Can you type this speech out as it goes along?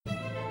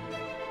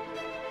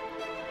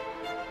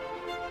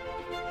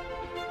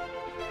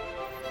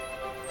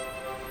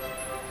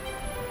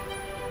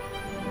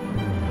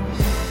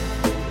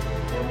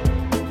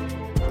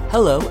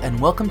Hello, and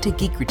welcome to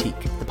Geek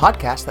Critique, the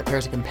podcast that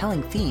pairs a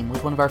compelling theme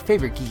with one of our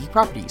favorite geeky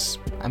properties.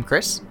 I'm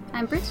Chris.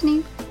 I'm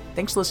Brittany.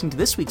 Thanks for listening to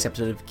this week's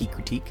episode of Geek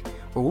Critique,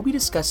 where we'll be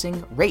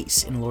discussing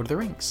race in Lord of the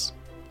Rings.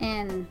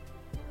 In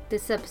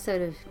this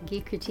episode of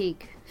Geek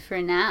Critique,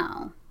 for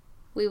now,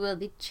 we will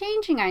be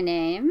changing our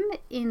name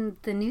in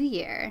the new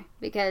year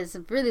because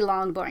of a really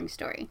long, boring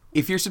story.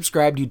 If you're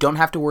subscribed, you don't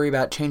have to worry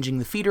about changing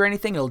the feed or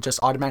anything. It'll just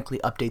automatically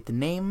update the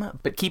name,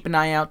 but keep an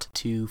eye out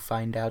to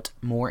find out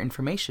more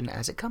information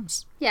as it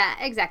comes. Yeah,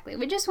 exactly.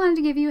 We just wanted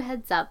to give you a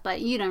heads up,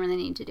 but you don't really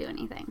need to do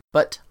anything.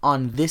 But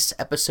on this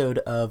episode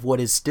of what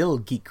is still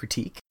Geek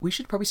Critique, we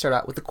should probably start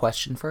out with a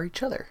question for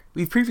each other.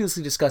 We've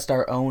previously discussed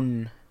our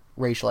own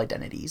racial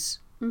identities,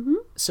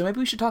 so maybe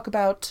we should talk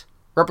about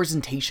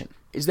representation.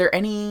 Is there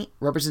any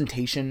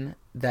representation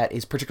that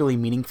is particularly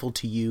meaningful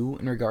to you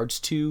in regards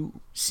to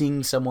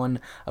seeing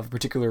someone of a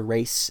particular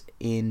race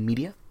in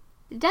media?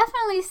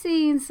 Definitely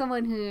seeing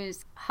someone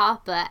who's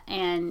Hoppa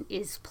and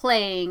is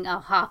playing a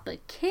Hoppa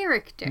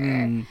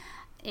character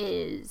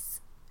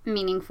is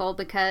meaningful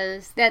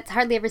because that's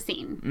hardly ever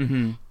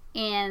seen.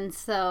 And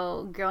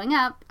so growing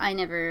up, I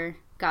never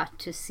got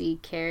to see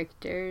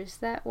characters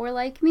that were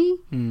like me.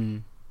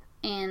 And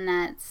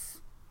that's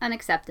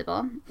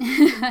unacceptable.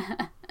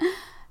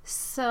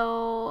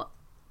 So,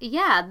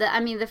 yeah,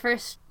 the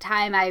first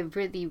time I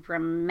really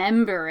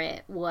remember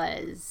it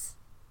was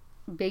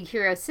Big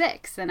Hero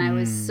 6, and I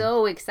was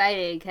so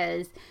excited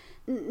because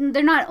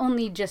they're not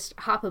only just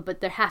Hoppa, but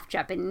they're half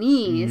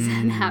Japanese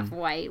and half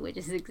white, which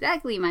is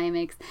exactly my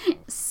mix.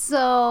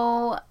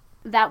 So,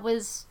 that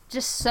was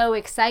just so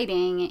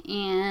exciting,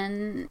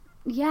 and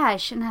yeah, I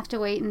shouldn't have to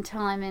wait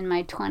until I'm in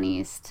my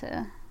 20s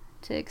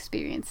to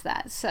experience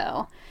that.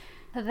 So,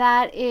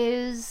 that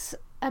is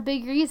a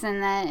big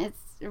reason that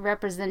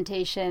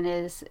representation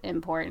is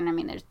important. I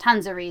mean, there's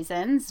tons of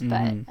reasons,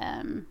 but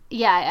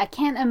yeah, I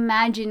can't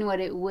imagine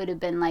what it would have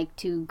been like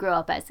to grow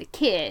up as a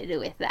kid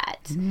with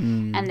that,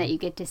 and that you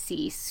get to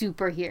see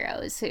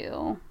superheroes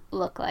who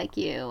look like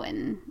you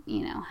and,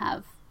 you know,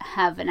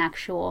 have an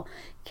actual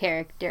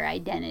character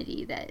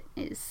identity that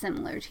is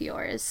similar to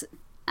yours.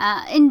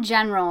 In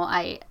general,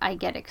 I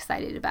get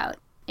excited about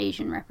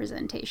Asian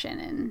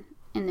representation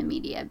in the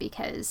media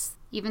because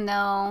even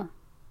though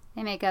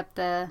they make up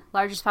the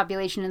largest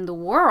population in the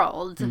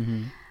world,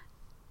 in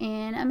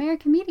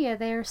American media,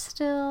 they're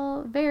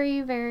still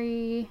very,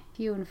 very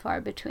few and far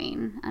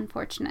between,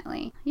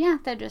 unfortunately. Yeah,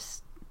 they're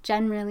just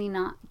generally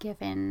not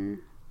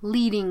given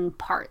leading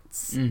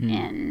parts,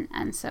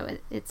 and so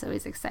it's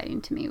always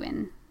exciting to me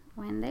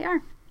when they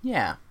are.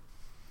 Yeah.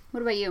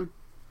 What about you?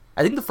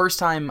 I think the first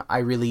time I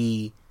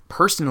really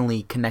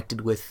personally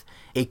connected with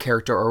a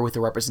character or with a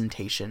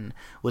representation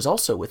was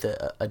also with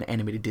an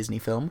animated Disney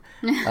film,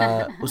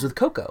 was with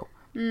Coco.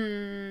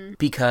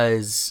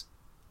 Because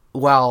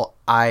while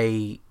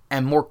I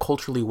am more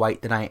culturally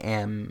white than I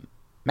am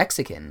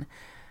Mexican,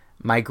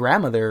 my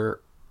grandmother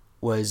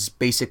was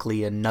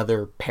basically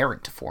another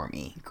parent for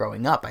me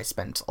growing up. I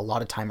spent a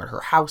lot of time at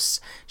her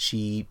house.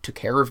 She took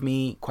care of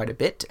me quite a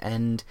bit,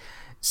 and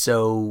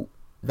so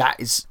that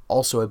is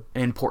also an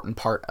important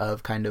part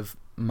of kind of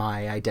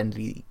my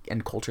identity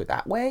and culture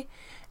that way.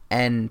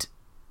 And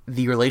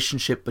the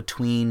relationship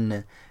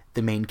between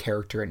the main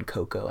character and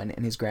Coco and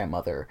his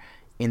grandmother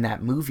in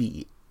that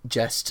movie,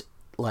 just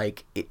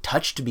like, it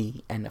touched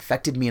me and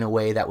affected me in a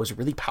way that was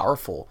really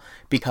powerful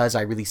because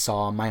I really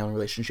saw my own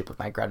relationship with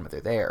my grandmother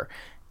there,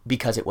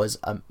 because it was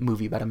a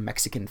movie about a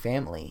Mexican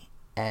family,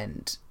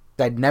 and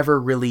I'd never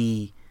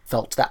really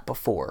felt that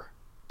before.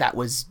 That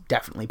was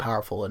definitely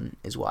powerful and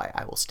is why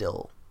I will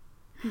still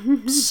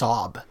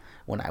sob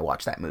when I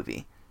watch that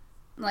movie.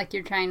 Like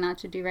you're trying not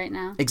to do right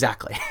now?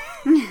 Exactly.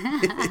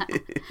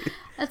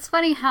 It's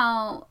funny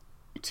how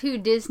two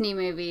Disney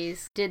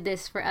movies did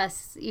this for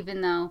us,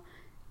 even though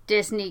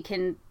Disney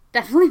can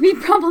definitely be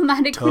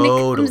problematic when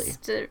it comes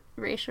to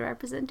racial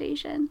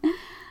representation.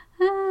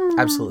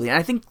 Absolutely. And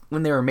I think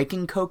when they were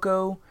making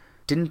Coco,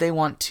 didn't they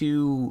want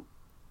to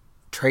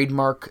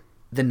trademark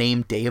the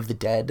name Day of the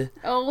Dead?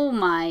 Oh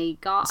my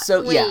god.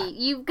 So, wait,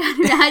 yeah.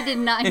 I did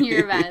not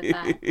hear about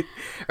that.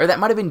 Or that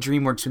might have been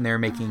DreamWorks when they were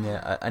making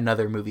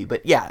another movie.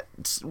 But yeah,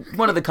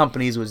 one of the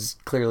companies was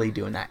clearly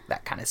doing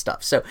that kind of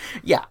stuff. So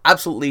yeah,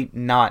 absolutely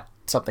not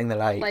something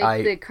that I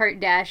the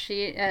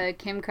Kardashian,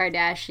 Kim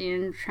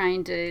Kardashian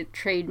trying to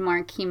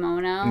trademark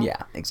kimono.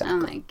 Yeah,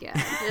 exactly. Oh my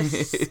god,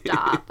 just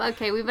stop.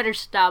 Okay, we better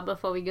stop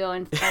before we go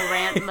into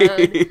rant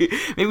mode.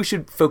 Maybe we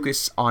should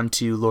focus on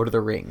to Lord of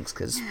the Rings,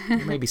 because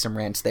there may be some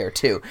rants there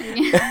too.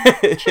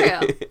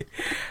 True.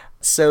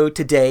 So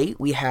today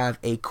we have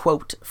a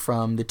quote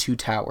from The Two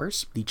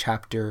Towers, the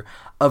chapter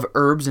of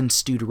Herbs and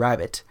Stewed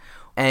Rabbit.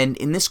 And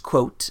in this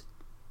quote,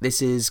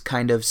 this is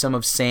kind of some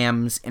of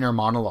Sam's inner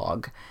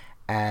monologue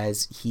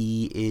as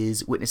he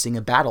is witnessing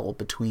a battle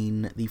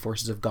between the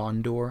forces of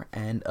Gondor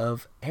and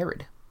of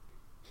Ered.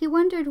 He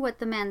wondered what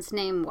the man's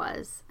name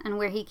was, and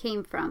where he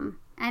came from,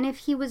 and if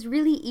he was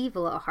really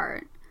evil at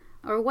heart,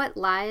 or what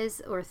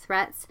lies or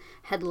threats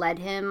had led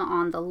him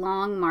on the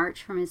long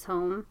march from his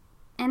home.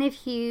 and if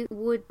he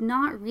would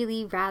not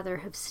really rather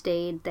have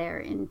stayed there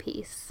in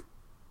peace.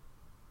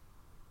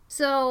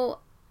 So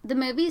the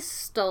movie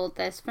stole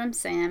this from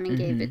Sam and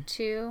gave it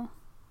to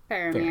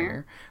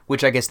Faramir.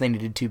 Which I guess they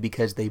needed to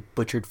because they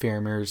butchered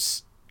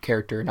Faramir's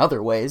character in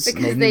other ways.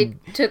 Because they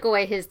took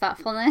away his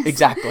thoughtfulness.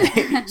 Exactly.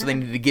 So they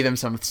needed to give him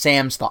some of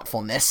Sam's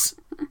thoughtfulness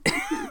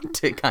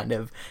to kind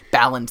of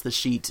balance the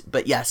sheet.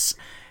 But yes,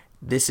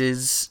 this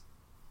is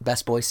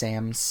Best Boy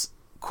Sam's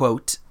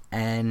quote,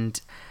 and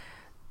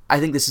I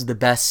think this is the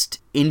best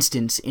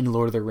instance in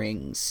Lord of the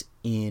Rings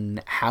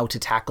in how to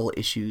tackle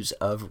issues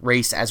of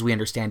race as we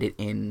understand it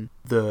in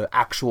the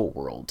actual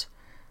world.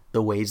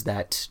 The ways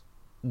that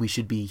we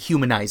should be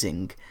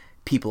humanizing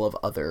people of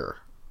other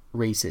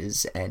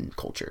races and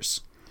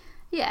cultures.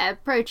 Yeah,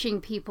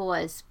 approaching people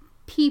as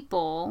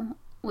people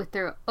with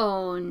their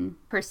own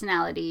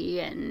personality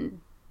and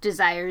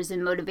desires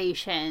and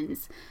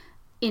motivations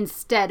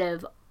instead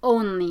of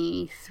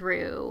only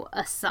through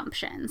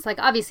assumptions. Like,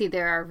 obviously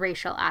there are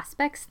racial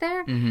aspects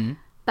there,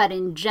 but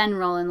in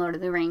general in Lord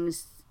of the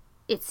Rings,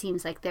 it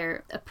seems like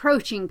they're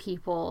approaching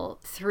people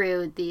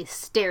through the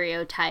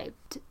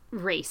stereotyped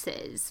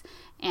races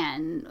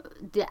and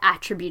the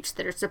attributes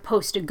that are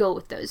supposed to go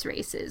with those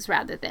races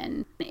rather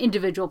than the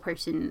individual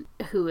person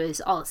who is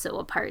also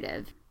a part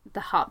of the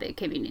Hobbit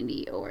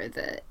community or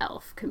the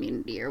elf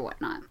community or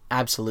whatnot.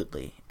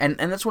 Absolutely. And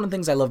that's one of the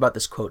things I love about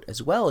this quote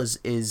as well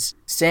is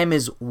Sam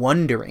is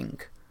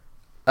wondering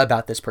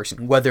about this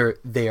person, whether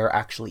they are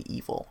actually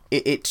evil.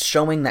 It's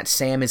showing that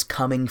Sam is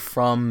coming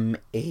from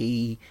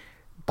a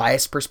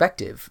biased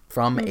perspective,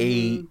 from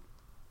a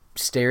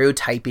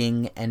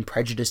stereotyping and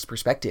prejudiced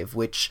perspective,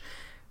 which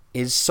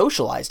is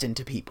socialized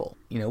into people.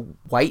 You know,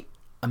 white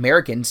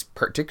Americans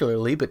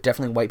particularly, but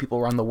definitely white people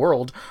around the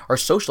world, are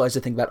socialized to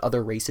think about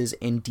other races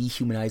in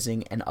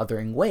dehumanizing and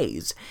othering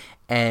ways.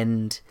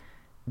 And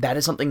that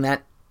is something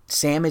that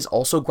Sam is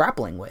also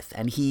grappling with,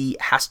 and he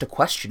has to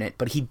question it,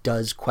 but he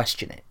does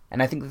question it.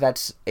 And I think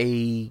that's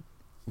a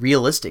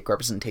realistic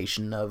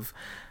representation of,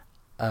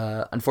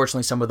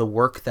 unfortunately, some of the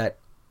work that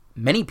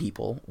many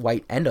people,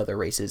 white and other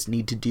races,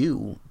 need to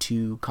do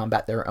to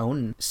combat their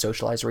own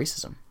socialized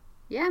racism.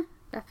 Yeah,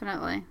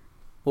 definitely.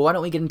 Well, why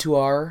don't we get into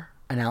our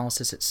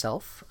analysis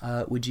itself?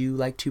 Would you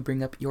like to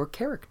bring up your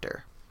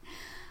character?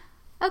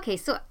 Okay,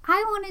 so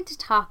I wanted to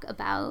talk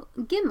about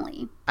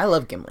Gimli. I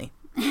love Gimli.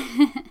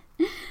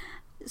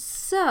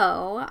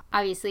 So,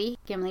 obviously,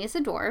 Gimli is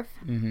a dwarf.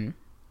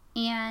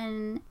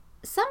 And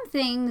some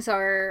things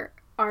are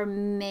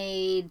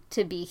made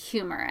to be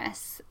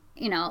humorous.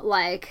 You know,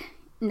 like,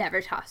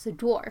 never toss a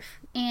dwarf.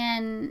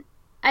 And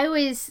I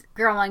always,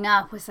 growing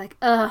up, was like,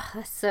 ugh,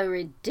 that's so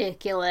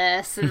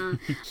ridiculous. And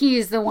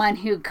he's the one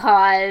who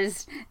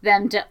caused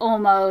them to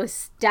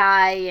almost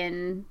die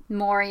in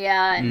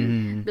Moria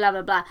and blah,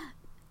 blah, blah.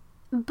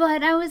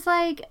 But I was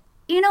like,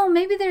 you know,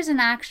 maybe there's an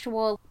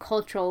actual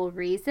cultural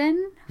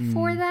reason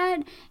for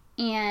that.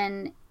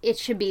 And it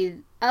should be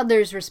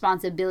others'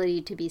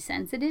 responsibility to be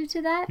sensitive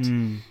to that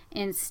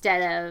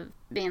instead of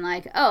being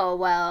like, oh,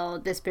 well,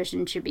 this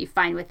person should be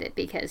fine with it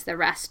because the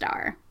rest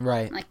are.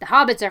 Right. Like, the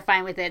hobbits are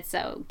fine with it,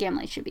 so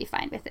Gimli should be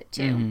fine with it,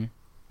 too.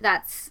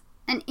 That's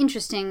an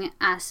interesting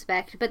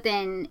aspect. But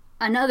then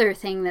another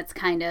thing that's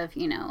kind of,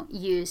 you know,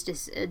 used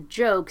as a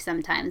joke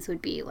sometimes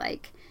would be,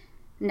 like,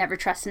 never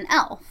trust an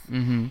elf.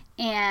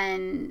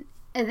 And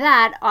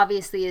that,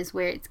 obviously, is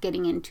where it's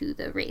getting into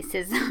the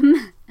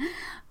racism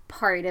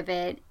part of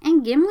it.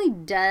 And Gimli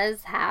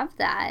does have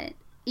that.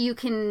 You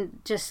can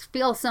just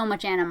feel so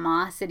much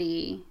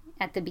animosity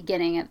at the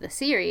beginning of the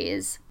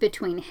series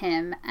between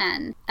him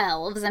and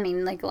elves. I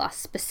mean, like,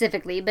 Lost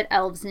specifically, but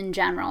elves in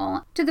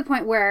general, to the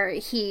point where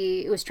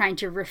he was trying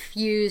to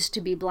refuse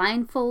to be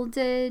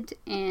blindfolded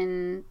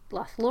in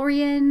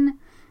Lothlorien.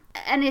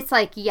 And it's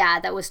like, yeah,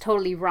 that was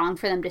totally wrong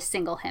for them to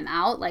single him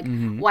out. Like,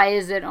 why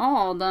is it,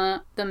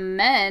 the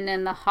men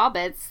and the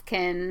hobbits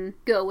can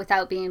go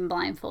without being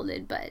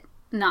blindfolded, but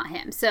not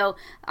him? So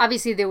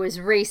obviously there was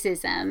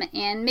racism,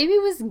 and maybe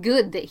it was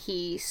good that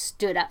he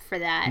stood up for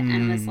that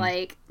and was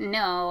like,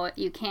 no,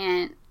 you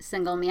can't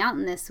single me out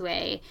in this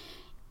way.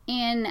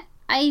 And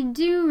I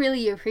do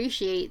really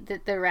appreciate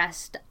that the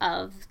rest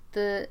of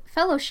the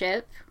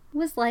fellowship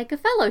was like a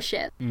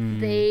fellowship.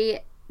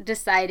 They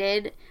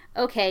decided,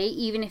 okay,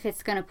 even if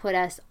it's going to put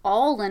us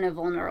all in a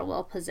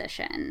vulnerable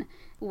position,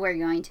 we're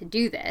going to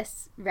do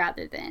this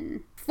rather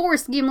than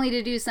force Gimli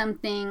to do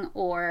something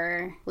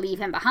or leave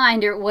him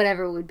behind or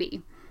whatever it would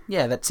be.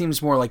 Yeah, that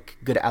seems more like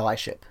good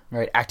allyship,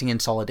 right? Acting in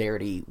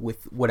solidarity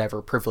with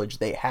whatever privilege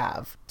they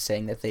have,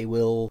 saying that they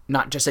will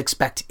not just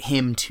expect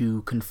him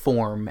to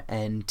conform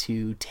and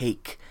to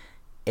take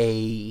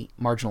a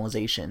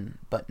marginalization,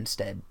 but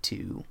instead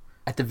to,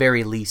 at the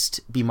very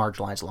least, be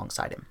marginalized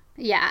alongside him.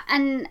 Yeah,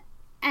 and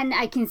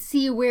I can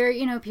see where,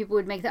 you know, people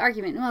would make the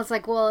argument, well, it's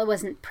like, well, it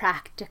wasn't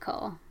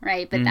practical,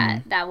 right? But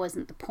that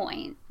wasn't the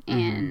point.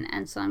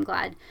 And so I'm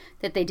glad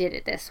that they did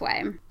it this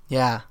way.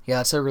 Yeah,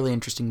 it's a really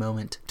interesting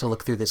moment to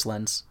look through this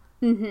lens.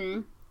 Now,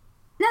 the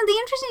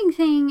interesting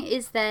thing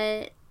is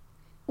that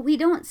we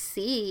don't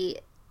see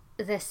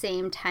the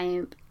same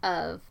type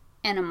of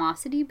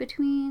animosity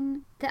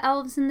between the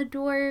elves and the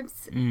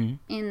dwarves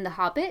in The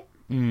Hobbit.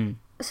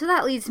 So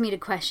that leads me to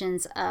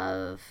questions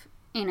of,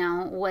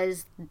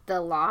 was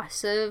the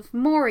loss of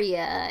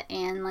Moria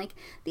and, like,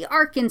 the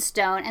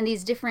Arkenstone and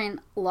these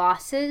different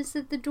losses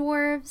that the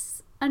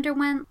dwarves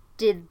underwent,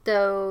 did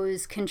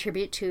those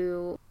contribute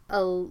to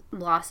a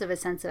loss of a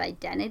sense of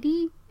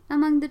identity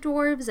among the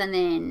dwarves? And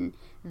then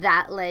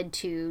that led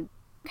to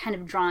kind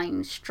of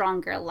drawing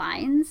stronger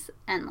lines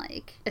and,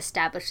 like,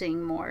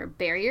 establishing more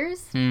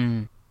barriers?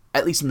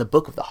 At least in the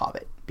book of The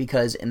Hobbit.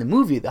 Because in the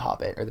movie of The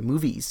Hobbit, or the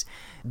movies,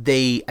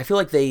 I feel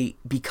like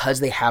because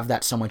they have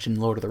that so much in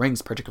Lord of the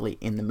Rings, particularly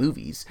in the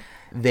movies,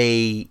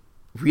 they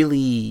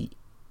really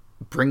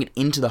bring it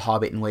into The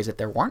Hobbit in ways that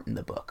there weren't in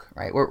the book,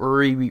 right?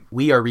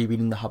 We are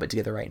rereading The Hobbit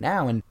together right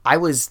now, and I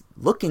was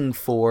looking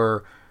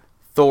for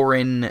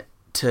Thorin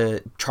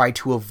to try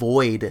to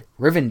avoid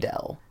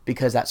Rivendell,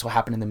 because that's what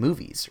happened in the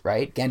movies,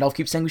 right? Gandalf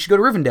keeps saying we should go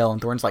to Rivendell, and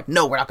Thorin's like,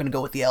 no, we're not going to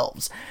go with the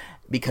elves,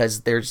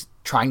 because there's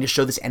trying to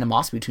show this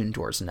animosity between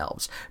dwarves and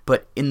elves.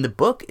 But in the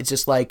book, it's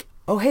just like,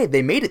 oh, hey,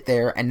 they made it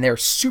there, and they're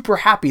super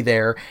happy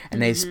there,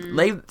 and they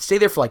stay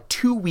there for like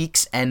 2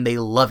 weeks, and they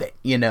love it,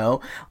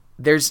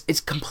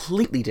 It's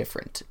completely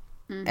different.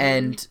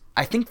 And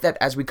I think that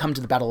as we come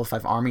to the Battle of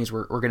Five Armies,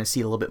 we're going to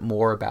see a little bit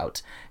more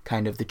about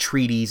kind of the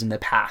treaties in the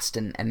past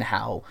and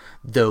how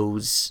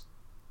those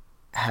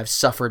have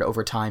suffered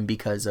over time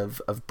because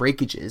of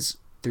breakages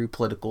through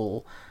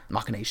political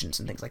machinations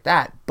and things like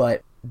that.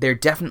 But they're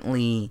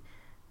definitely,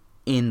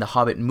 in the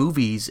Hobbit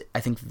movies, I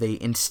think they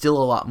instill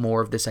a lot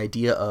more of this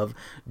idea of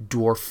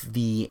dwarf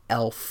v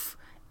elf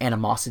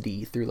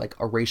animosity through, like,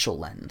 a racial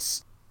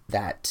lens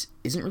that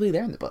isn't really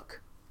there in the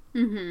book.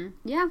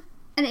 Yeah.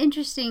 An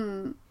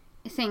interesting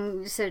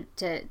thing, so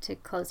to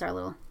close our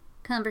little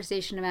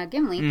conversation about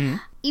Gimli,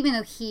 even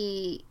though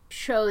he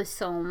shows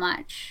so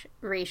much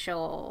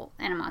racial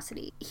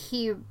animosity,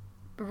 he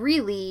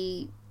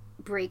really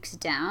breaks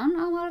down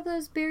a lot of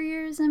those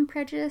barriers and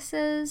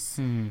prejudices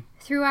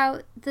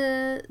throughout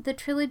the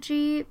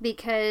trilogy,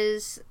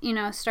 because,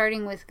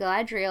 starting with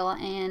Galadriel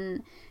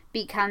and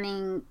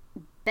becoming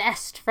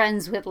best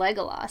friends with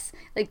Legolas,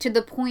 like, to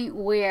the point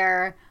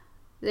where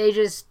they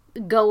just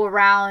go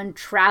around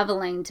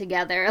traveling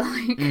together,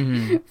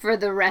 like, for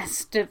the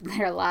rest of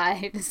their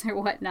lives or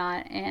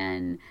whatnot.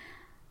 And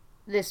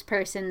this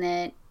person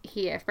that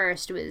he at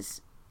first was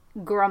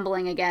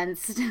grumbling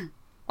against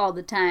all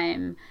the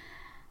time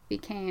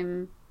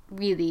became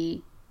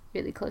really,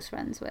 really close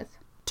friends with.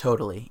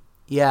 Totally.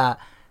 Yeah.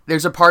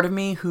 There's a part of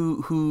me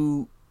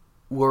who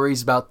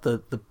worries about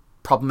the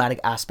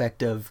problematic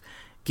aspect of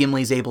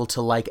Gimli's able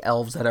to like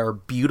elves that are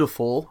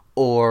beautiful,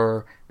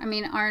 or... I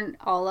mean, aren't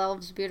all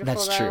elves beautiful,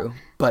 That's though? True.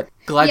 But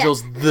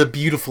Galadriel's the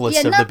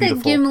beautifulest of the beautiful. Yeah,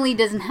 not that Gimli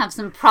doesn't have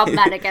some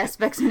problematic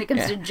aspects when it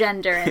comes to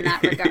gender in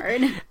that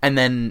regard. And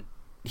then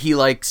he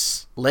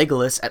likes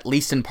Legolas, at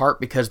least in part,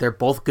 because they're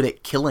both good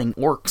at killing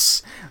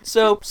orcs.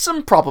 So,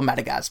 some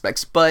problematic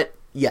aspects. But,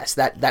 yes,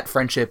 that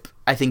friendship,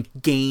 I think,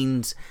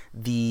 gains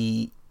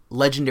the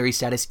legendary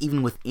status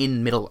even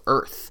within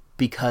Middle-earth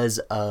because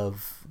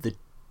of the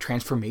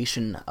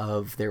transformation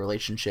of their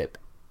relationship.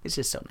 It's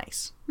just so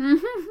nice.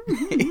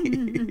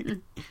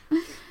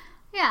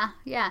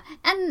 Yeah.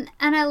 And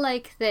I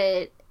like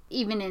that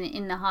even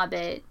in The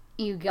Hobbit,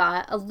 you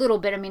got a little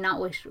bit, I mean, not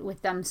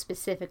with them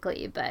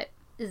specifically, but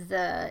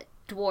the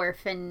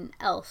dwarf and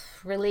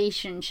elf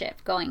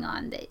relationship going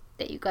on,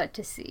 that you got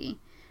to see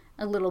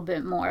a little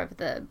bit more of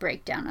the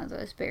breakdown of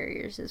those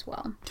barriers as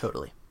well.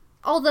 Totally.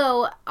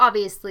 Although,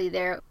 obviously,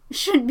 there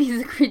should be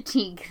the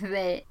critique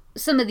that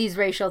some of these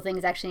racial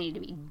things actually need to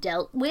be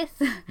dealt with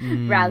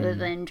rather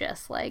than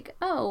just like,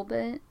 oh,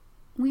 but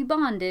we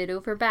bonded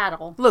over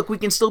battle. Look, we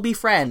can still be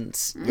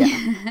friends.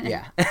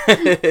 Yeah.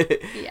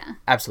 Yeah.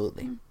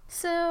 Absolutely.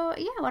 So,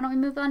 yeah, why don't we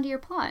move on to your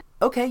plot?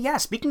 Okay, yeah,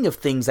 speaking of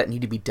things that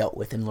need to be dealt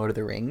with in Lord of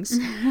the Rings,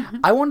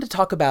 I wanted to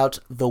talk about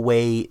the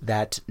way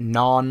that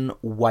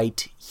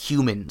non-white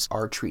humans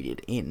are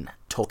treated in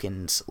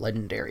Tolkien's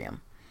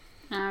Legendarium.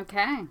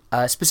 Okay.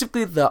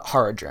 Specifically the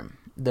Haradrim,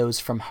 those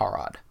from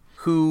Harad,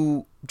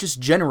 who just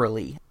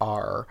generally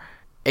are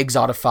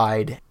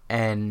exotified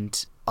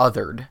and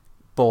othered,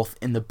 both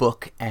in the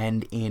book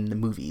and in the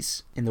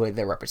movies, in the way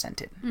they're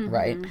represented,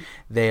 right?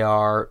 They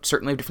are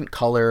certainly of different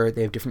color,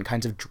 they have different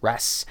kinds of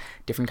dress,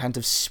 different kinds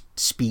of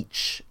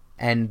speech,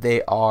 and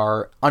they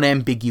are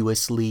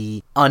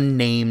unambiguously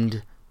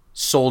unnamed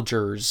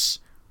soldiers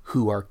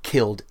who are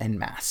killed en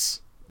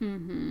masse.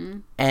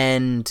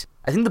 And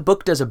I think the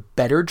book does a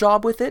better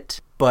job with it,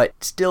 but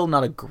still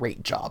not a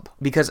great job.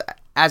 Because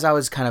as I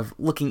was kind of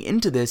looking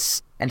into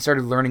this and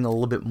started learning a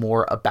little bit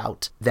more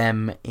about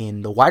them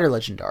in the wider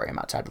Legendarium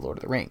outside of Lord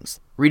of the Rings,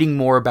 reading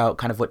more about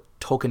kind of what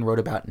Tolkien wrote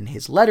about in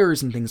his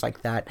letters and things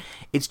like that,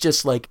 it's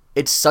just like,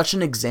 it's such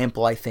an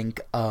example, I think,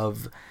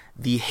 of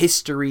the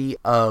history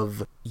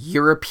of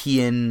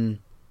European,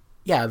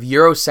 of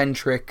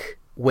Eurocentric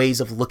ways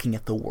of looking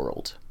at the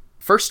world.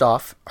 First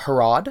off,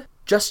 Harad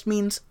just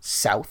means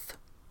south.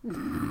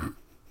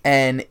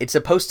 And it's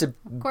supposed to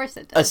of course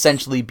it does.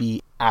 Essentially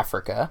be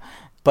Africa.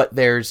 But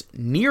there's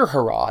Near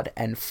Harad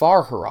and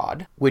Far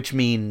Harad, which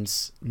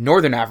means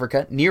Northern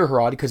Africa, Near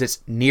Harad, because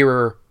it's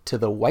nearer to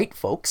the white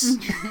folks.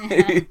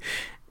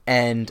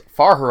 And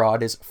Far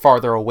Harad is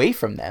farther away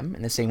from them,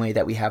 in the same way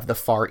that we have the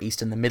Far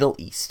East and the Middle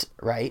East,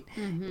 right?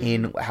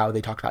 In how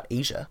they talked about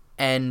Asia.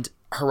 And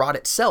Harad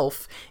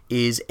itself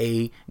is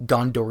a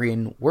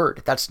Gondorian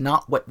word. That's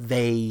not what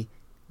they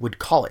would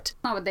call it.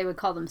 Not what they would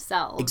call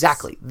themselves.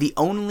 Exactly. The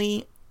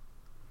only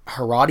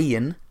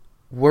Haradian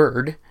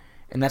word,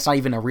 and that's not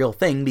even a real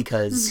thing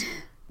because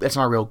that's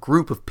not a real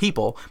group of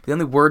people, but the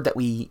only word that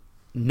we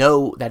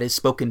know that is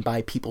spoken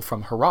by people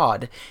from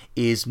Harad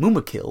is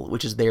Mumakil,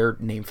 which is their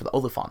name for the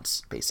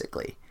Oliphants,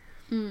 basically.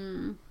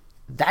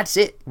 That's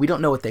it. We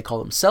don't know what they call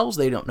themselves.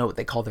 They don't know what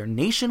they call their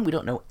nation. We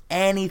don't know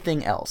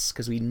anything else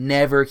because we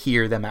never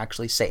hear them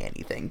actually say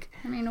anything.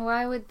 I mean,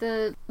 why would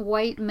the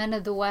white men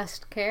of the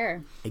West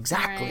care?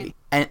 Exactly.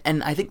 Right?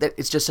 And I think that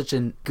it's just such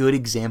a good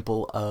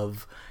example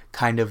of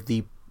kind of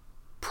the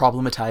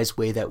problematized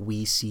way that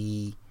we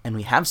see and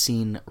we have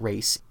seen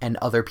race and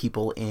other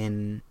people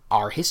in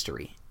our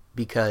history.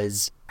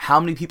 Because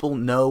how many people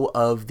know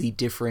of the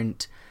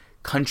different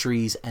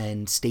countries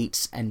and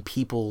states and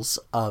peoples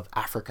of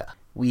Africa?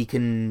 We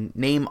can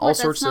name all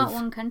sorts of... That's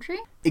not one country?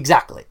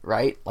 Exactly,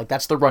 right? Like,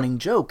 that's the running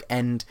joke.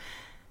 And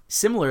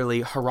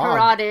similarly,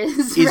 Harad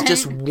is right?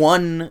 just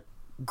one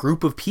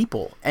group of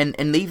people. And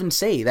they even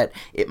say that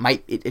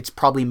it's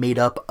probably made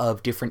up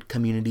of different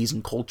communities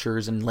and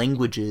cultures and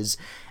languages,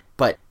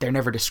 but they're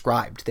never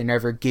described. They're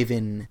never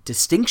given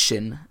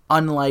distinction,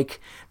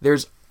 unlike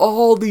there's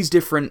all these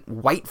different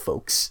white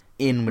folks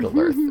in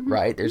Middle-earth,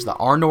 right? There's the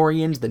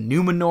Arnorians, the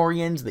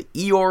Numenorians, the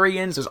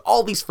Eorians. There's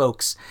all these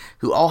folks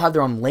who all have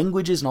their own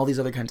languages and all these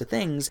other kinds of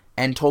things,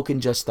 and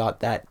Tolkien just thought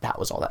that that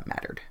was all that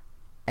mattered.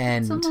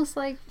 And it's almost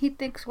like he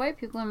thinks white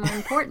people are more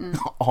important.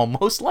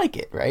 Almost like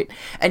it, right?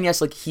 And yes,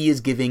 like, he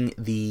is giving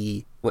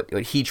the what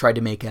he tried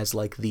to make as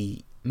like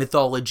the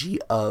mythology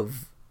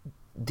of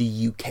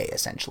the UK,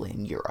 essentially,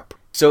 in Europe.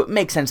 So it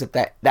makes sense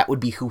that would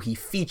be who he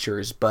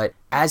features, but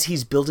as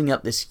he's building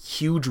up this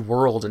huge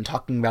world and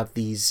talking about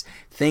these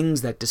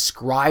things that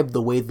describe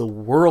the way the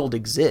world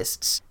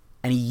exists,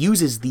 and he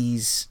uses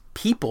these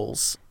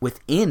peoples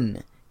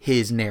within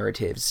his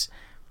narratives,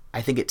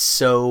 I think it's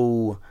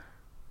so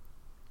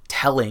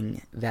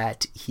telling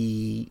that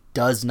he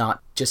does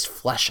not just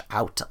flesh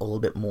out a little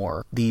bit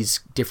more these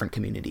different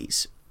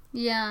communities.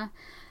 Yeah.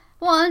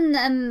 Well,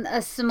 and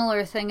a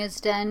similar thing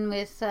is done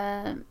with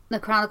the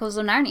Chronicles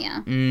of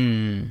Narnia,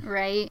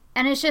 right?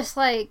 And it's just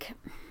like,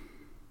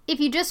 if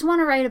you just want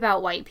to write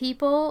about white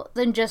people,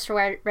 then just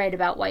write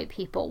about white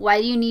people.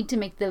 Why do you need to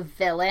make the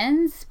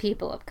villains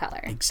people of color?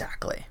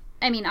 Exactly.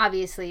 I mean,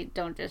 obviously,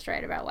 don't just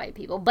write about white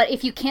people. But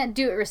if you can't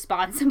do it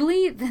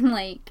responsibly, then,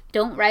 like,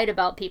 don't write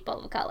about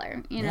people of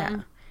color, you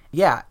know?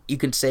 Yeah, you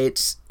can say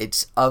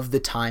it's of the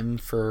time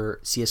for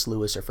C.S.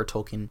 Lewis or for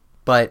Tolkien,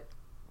 but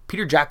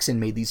Peter Jackson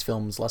made these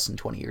films less than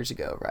 20 years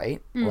ago, right?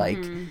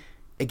 Like,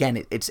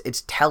 again,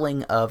 it's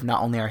telling of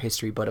not only our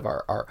history, but of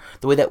our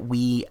the way that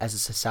we as a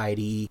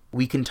society,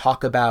 we can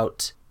talk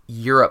about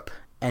Europe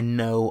and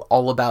know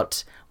all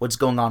about what's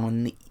going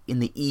on in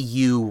the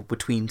EU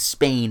between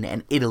Spain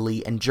and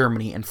Italy and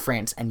Germany and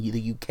France and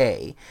the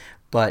UK,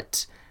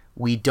 but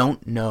we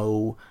don't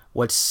know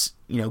what's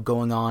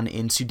going on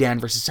in Sudan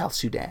versus South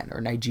Sudan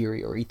or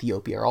Nigeria or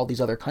Ethiopia or all these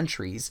other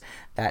countries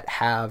that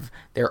have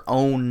their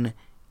own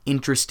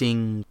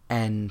interesting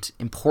and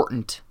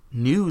important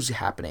news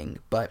happening,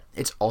 but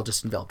it's all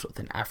just enveloped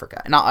within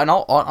Africa. And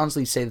I'll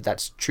honestly say that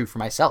that's true for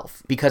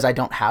myself. Because I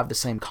don't have the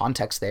same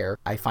context there,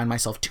 I find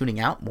myself tuning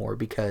out more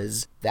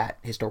because that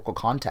historical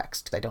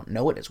context, I don't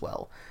know it as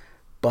well.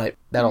 But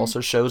that also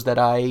shows that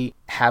I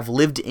have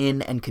lived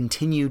in and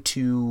continue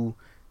to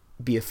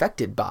be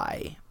affected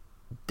by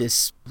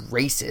this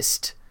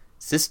racist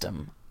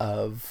system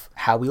of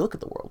how we look at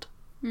the world.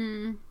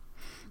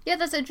 Yeah,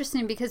 that's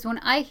interesting because when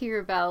I hear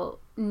about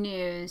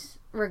news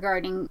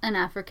regarding an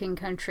African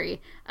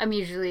country, I'm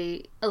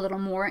usually a little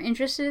more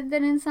interested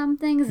than in some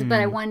things,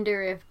 but I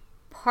wonder if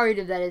part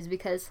of that is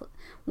because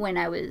when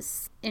I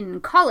was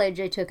in college,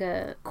 I took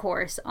a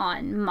course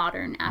on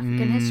modern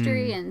African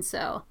history, and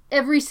so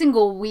every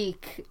single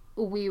week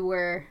we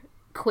were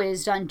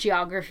quizzed on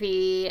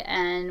geography,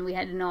 and we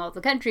had to know all the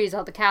countries,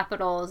 all the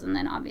capitals, and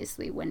then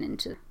obviously went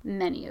into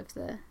many of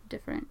the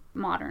different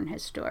modern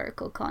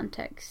historical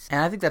contexts.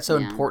 And I think that's so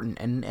important,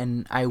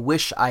 and I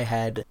wish I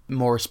had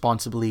more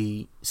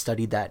responsibly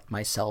studied that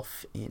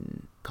myself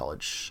in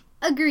college.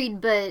 Agreed,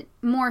 but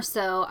more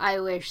so, I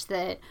wish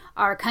that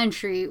our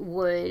country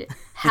would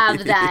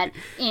have that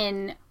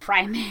in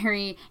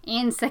primary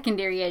and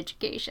secondary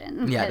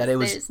education. Yeah, that it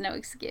was. There's no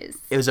excuse.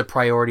 It was a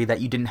priority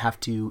that you didn't have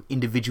to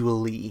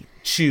individually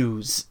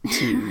choose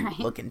to Right.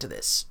 look into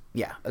this.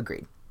 Yeah,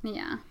 agreed.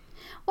 Yeah.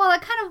 Well,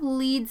 that kind of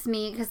leads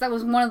me, because that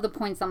was one of the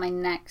points on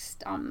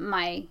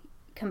my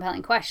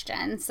compelling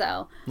question.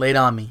 So, Lay it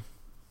on me.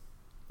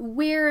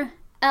 where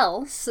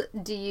else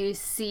do you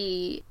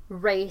see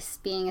race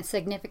being a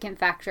significant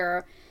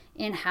factor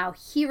in how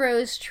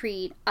heroes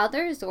treat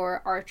others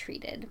or are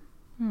treated?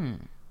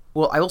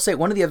 Well, I will say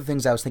one of the other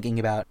things I was thinking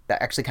about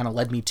that actually kind of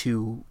led me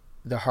to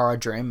the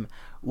Haradrim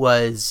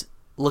was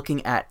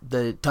looking at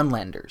the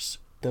Dunlanders,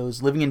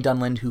 those living in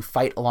Dunland who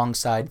fight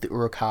alongside the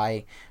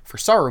Uruk-hai for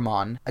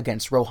Saruman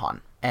against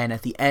Rohan. And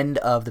at the end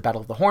of the Battle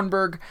of the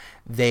Hornburg,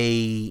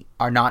 they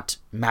are not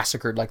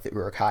massacred like the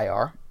Uruk-hai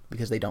are,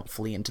 because they don't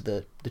flee into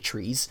the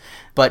trees,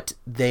 but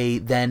they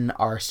then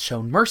are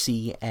shown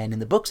mercy, and in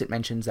the books it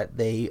mentions that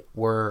they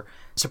were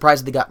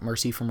surprised that they got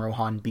mercy from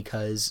Rohan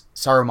because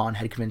Saruman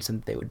had convinced them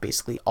that they would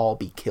basically all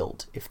be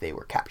killed if they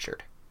were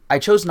captured. I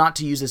chose not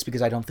to use this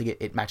because I don't think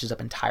it matches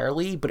up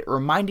entirely, but it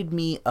reminded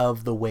me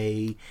of the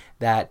way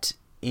that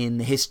in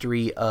the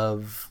history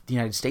of the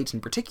United States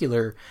in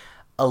particular,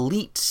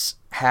 elites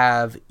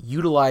have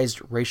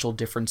utilized racial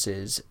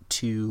differences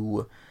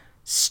to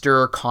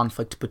stir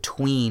conflict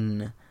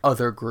between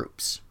other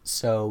groups.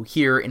 So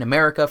here in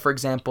America, for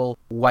example,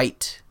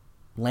 white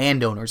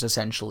landowners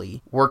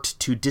essentially worked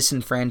to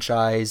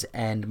disenfranchise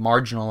and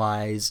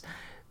marginalize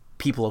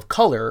people of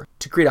color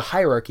to create a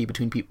hierarchy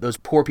between those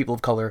poor people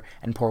of color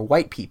and poor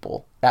white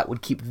people that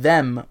would keep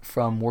them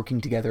from working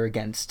together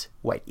against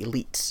white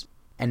elites,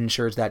 and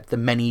ensures that the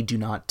many do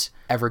not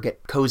ever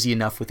get cozy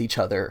enough with each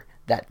other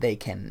that they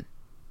can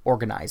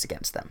organize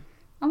against them.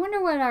 I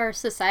wonder what our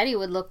society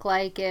would look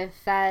like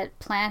if that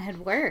plan had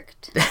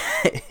worked.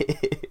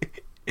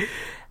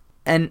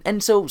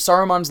 And so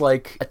Saruman's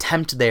like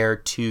attempt there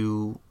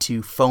to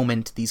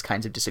foment these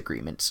kinds of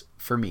disagreements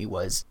for me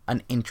was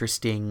an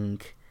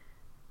interesting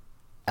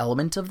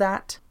element of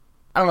that.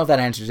 I don't know if that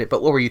answers it,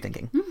 but what were you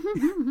thinking?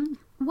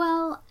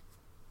 Well,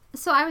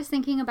 so I was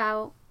thinking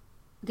about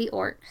the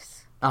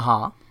orcs.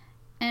 Uh-huh.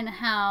 And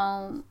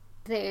how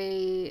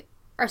they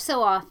are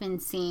so often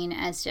seen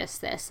as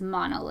just this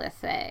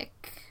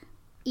monolithic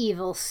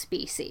evil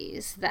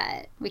species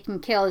that we can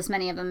kill as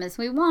many of them as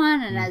we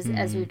want, and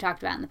as we've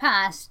talked about in the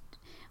past,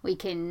 we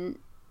can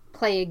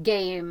play a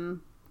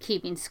game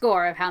keeping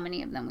score of how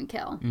many of them we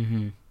kill.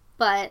 Mm-hmm.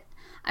 But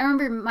I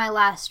remember my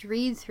last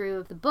read through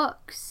of the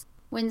books,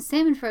 when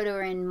Sam and Frodo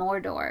are in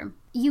Mordor,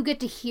 you get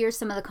to hear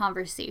some of the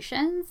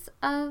conversations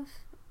of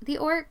the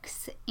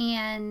orcs,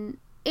 and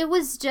it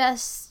was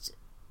just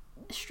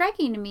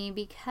striking to me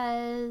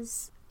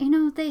because, you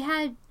know, they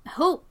had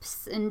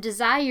hopes and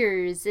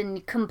desires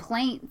and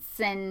complaints,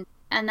 and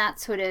that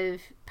sort of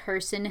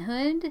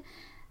personhood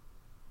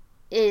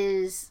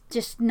is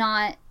just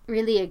not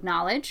really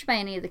acknowledged by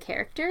any of the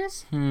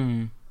characters.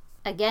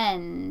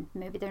 Again,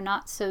 maybe they're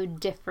not so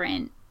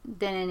different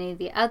than any of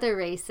the other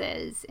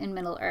races in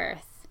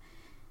Middle-earth.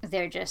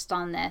 They're just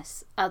on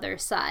this other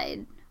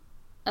side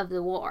of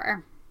the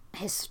war.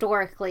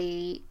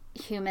 Historically,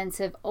 humans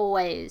have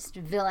always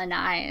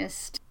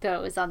villainized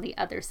those on the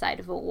other side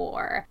of a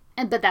war.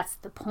 But that's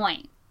the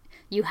point.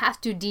 You have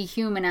to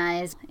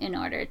dehumanize in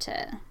order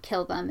to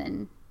kill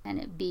them and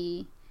it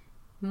be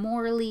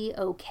morally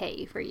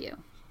okay for you.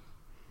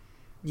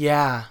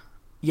 Yeah,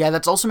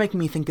 that's also making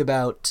me think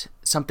about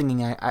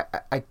something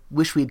I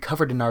wish we'd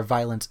covered in our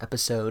violence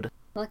episode.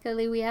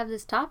 Luckily, we have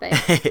this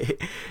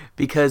topic.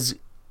 Because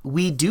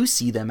we do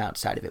see them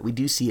outside of it. We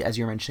do see, as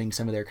you're mentioning,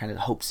 some of their kind of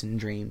hopes and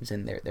dreams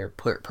and their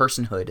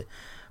personhood.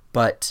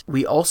 But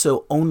we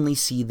also only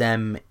see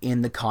them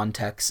in the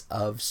context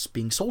of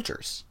being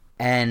soldiers.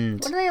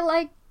 And what are they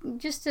like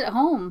just at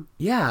home?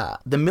 Yeah,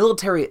 the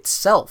military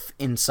itself,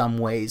 in some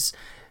ways,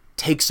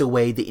 takes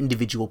away the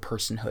individual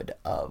personhood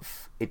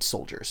of its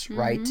soldiers,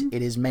 right?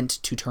 It is meant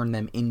to turn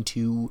them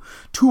into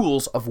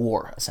tools of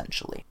war,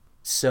 essentially.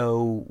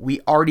 So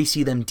we already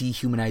see them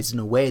dehumanized in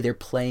a way. They're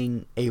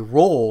playing a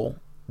role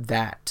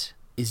that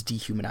is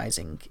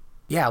dehumanizing.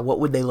 Yeah, what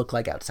would they look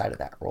like outside of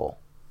that role?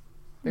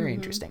 Very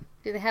interesting.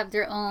 Do they have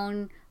their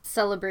own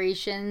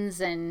celebrations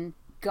and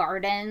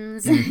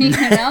gardens?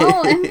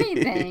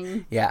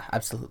 Everything. Yeah,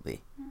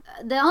 absolutely.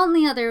 The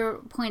only other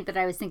point that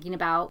I was thinking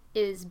about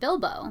is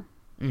Bilbo.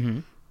 Mm-hmm.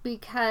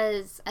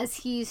 Because as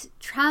he's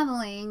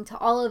traveling to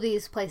all of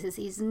these places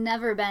he's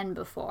never been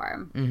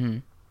before,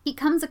 he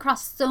comes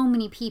across so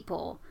many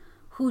people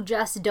who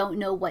just don't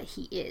know what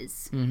he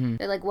is.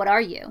 They're like, what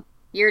are you?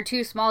 You're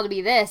too small to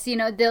be this. You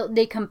know,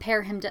 they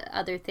compare him to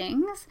other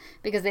things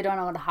because they don't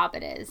know what a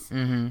hobbit is.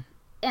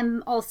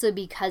 And also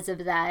because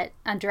of that,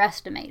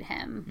 underestimate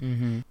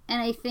him.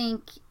 And I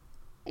think,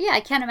 I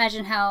can't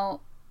imagine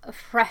how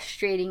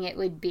frustrating it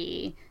would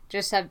be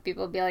just have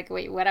people be like,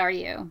 wait, what are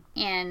you?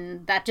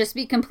 And that just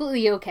be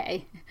completely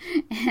okay.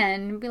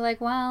 And be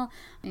like, well,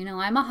 you know,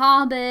 I'm a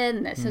hobbit,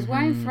 and this is where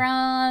I'm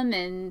from,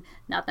 and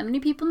not that many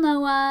people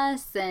know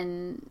us.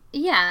 And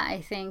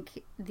I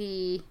think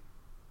the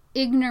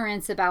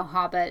ignorance about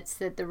hobbits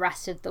that the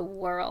rest of the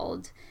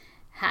world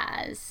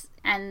has,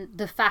 and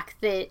the fact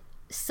that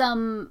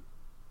some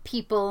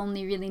people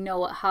only really know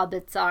what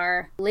hobbits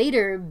are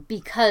later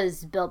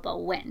because Bilbo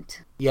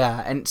went.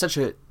 Yeah, and such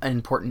an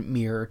important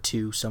mirror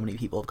to so many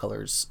people of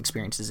color's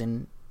experiences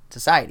in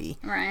society.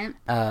 Right.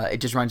 It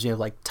just reminds me of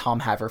like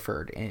Tom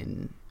Haverford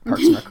in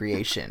Parks and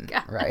Recreation,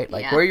 right?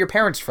 Like, where are your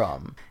parents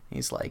from?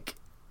 He's like,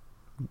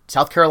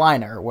 South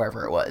Carolina or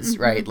wherever it was,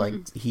 right?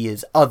 Like, he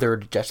is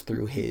othered just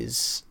through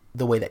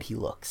the way that he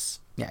looks.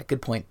 Yeah,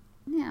 good point.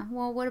 Yeah,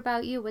 well, what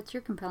about you? What's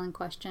your compelling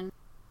question?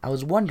 I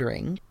was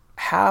wondering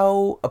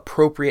how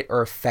appropriate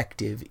or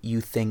effective you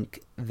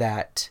think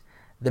that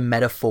the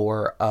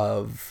metaphor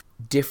of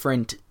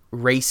different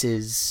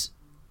races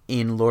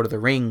in Lord of the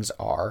Rings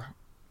are,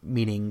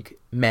 meaning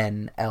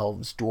men,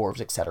 elves, dwarves,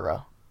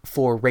 etc.,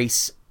 for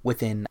race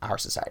within our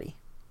society.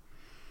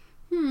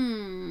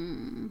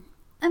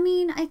 I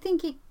mean, I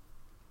think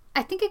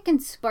it can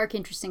spark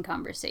interesting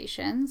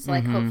conversations,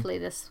 like hopefully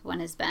this one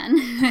has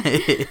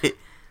been.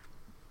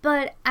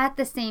 But at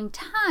the same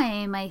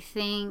time, I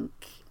think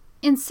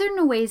in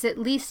certain ways, at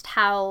least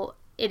how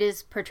it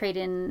is portrayed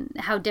in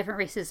how different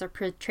races are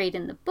portrayed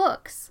in the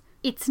books,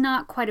 it's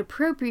not quite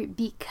appropriate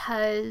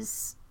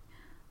because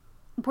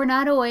we're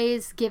not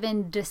always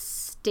given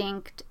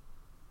distinct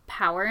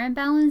power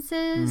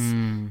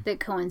imbalances that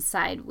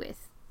coincide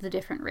with the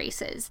different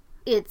races.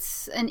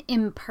 It's an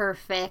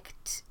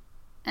imperfect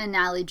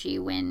analogy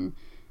when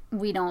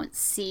we don't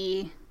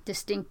see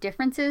distinct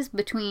differences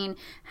between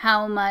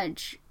how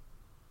much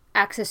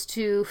access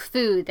to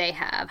food they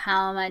have,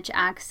 how much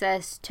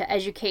access to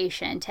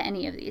education, to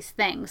any of these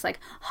things. Like,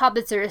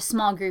 hobbits are a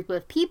small group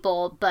of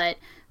people, but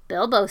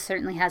Bilbo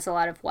certainly has a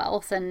lot of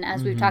wealth, and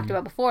as we've talked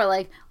about before,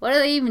 like, what do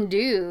they even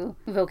do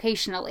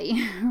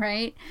vocationally,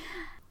 right?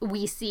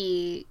 We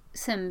see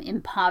some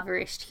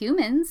impoverished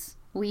humans,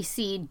 we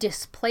see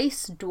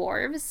displaced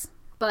dwarves,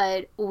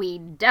 but we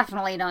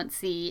definitely don't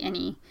see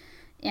any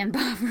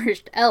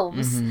impoverished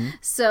elves.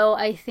 So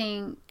I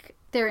think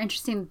they're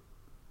interesting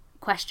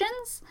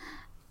questions,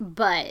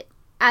 but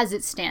as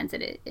it stands,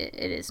 it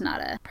is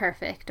not a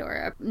perfect or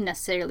a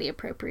necessarily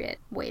appropriate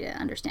way to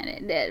understand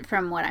it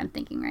from what I'm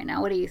thinking right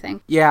now. What do you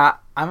think? Yeah,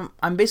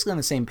 I'm basically on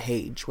the same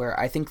page, where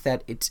I think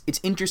that it's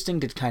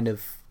interesting to kind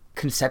of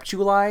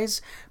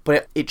conceptualize,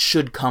 but it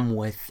should come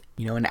with,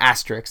 an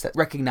asterisk that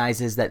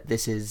recognizes that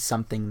this is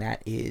something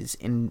that is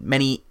in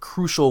many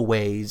crucial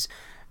ways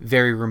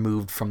very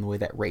removed from the way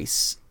that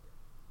race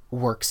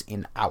works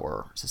in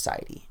our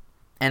society.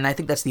 And I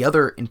think that's the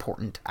other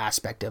important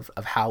aspect of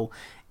how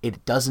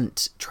it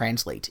doesn't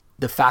translate.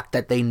 The fact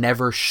that they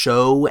never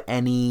show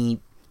any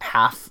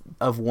half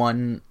of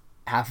one,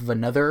 half of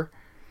another.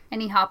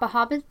 Any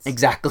hobbits?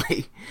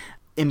 Exactly.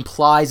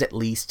 Implies at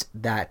least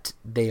that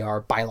they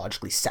are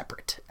biologically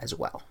separate as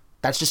well.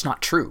 That's just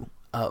not true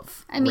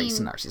of race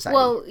in our society.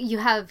 Well, you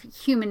have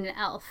human and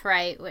elf,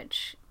 right?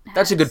 Which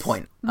that's a good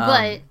point.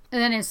 But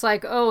then it's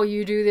like, oh,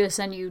 you do this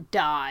and you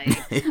die.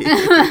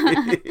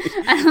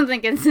 I don't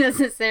think it's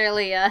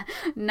necessarily a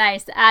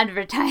nice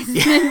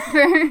advertisement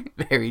for...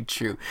 Very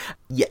true.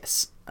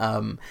 Yes.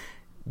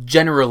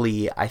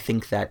 Generally, I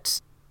think that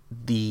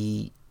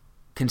the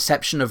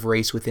conception of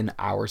race within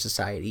our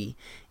society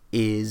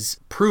is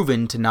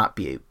proven to not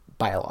be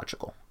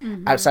biological.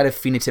 Outside of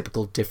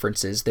phenotypical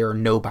differences, there are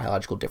no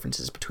biological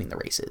differences between the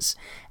races.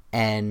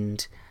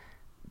 And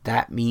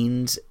that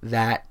means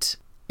that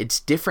it's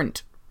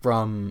different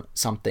from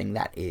something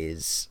that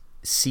is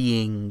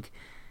seeing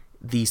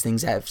these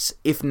things as,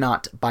 if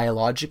not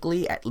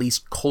biologically, at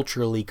least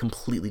culturally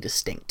completely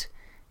distinct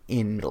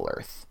in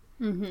Middle-earth.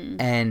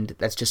 And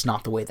that's just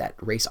not the way that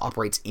race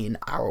operates in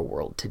our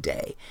world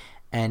today.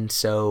 And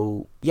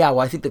so, yeah,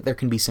 well, I think that there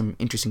can be some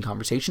interesting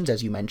conversations,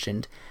 as you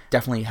mentioned.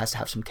 Definitely has to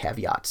have some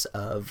caveats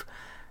of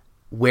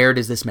where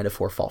does this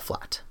metaphor fall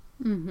flat?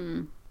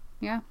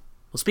 Yeah.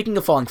 Well, speaking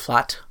of falling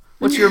flat,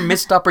 what's your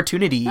missed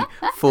opportunity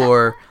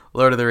for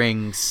Lord of the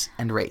Rings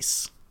and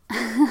race?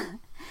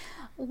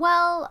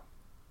 Well,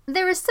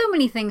 there were so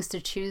many things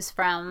to choose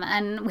from,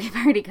 and we've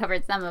already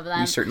covered some of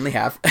them. You certainly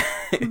have.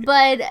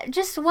 But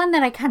just one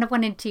that I kind of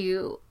wanted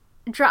to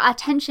draw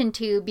attention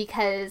to,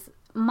 because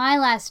my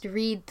last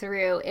read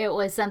through, it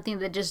was something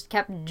that just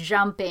kept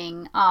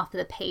jumping off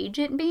the page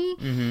at me.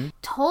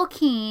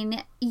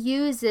 Tolkien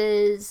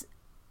uses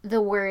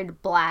the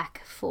word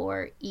black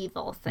for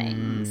evil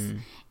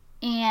things.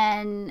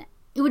 And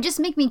it would just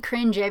make me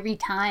cringe every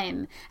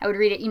time I would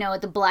read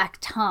it, the black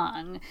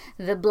tongue,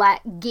 the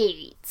black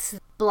gates,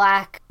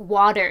 black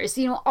waters,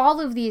 all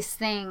of these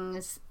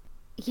things.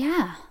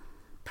 Yeah.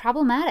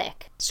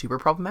 Problematic. Super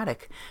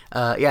problematic.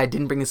 I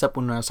didn't bring this up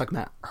when I was talking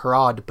about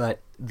Harad, but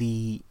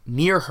the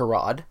near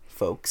Harad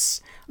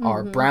folks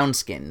are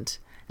brown-skinned.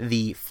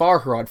 The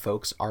far Harad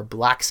folks are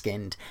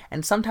black-skinned,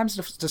 and sometimes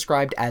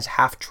described as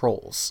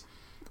half-trolls.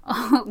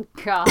 Oh,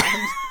 God.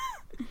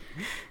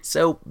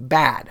 So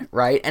bad,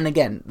 right? And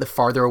again, the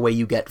farther away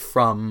you get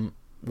from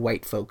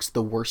white folks,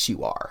 the worse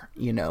you are.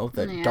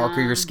 The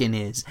darker your skin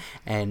is,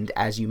 and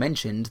as you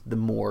mentioned, the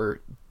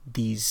more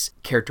these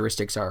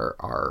characteristics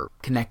are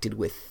connected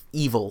with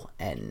evil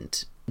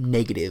and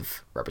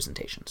negative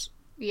representations.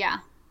 Yeah.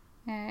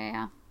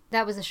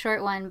 That was a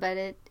short one, but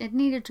it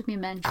needed to be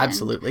mentioned.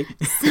 Absolutely.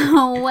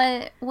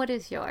 So what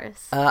is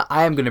yours?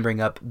 I am going to bring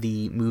up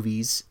the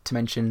movies to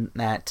mention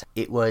that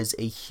it was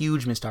a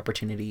huge missed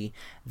opportunity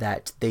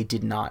that they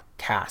did not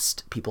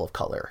cast people of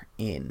color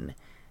in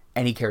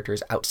any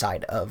characters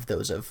outside of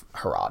those of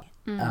Harad.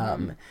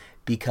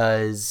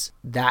 Because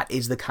that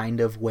is the kind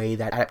of way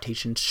that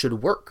adaptations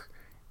should work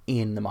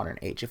in the modern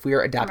age. If we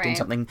are adapting Right.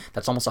 something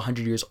that's almost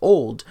 100 years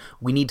old,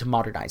 we need to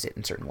modernize it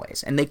in certain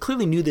ways. And they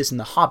clearly knew this in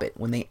The Hobbit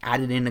when they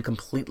added in a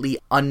completely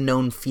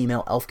unknown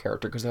female elf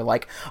character, because they're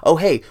like, oh,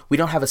 hey, we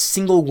don't have a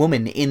single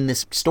woman in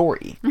this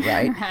story,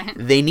 right? Right.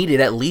 They needed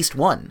at least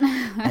one.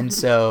 And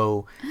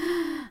so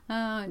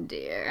Oh,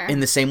 dear.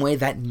 in the same way,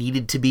 that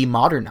needed to be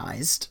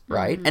modernized,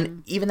 right?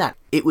 And even that,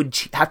 it would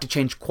have to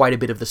change quite a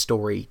bit of the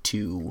story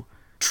to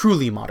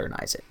truly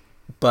modernize it.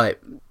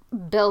 But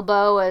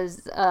Bilbo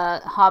as a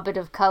Hobbit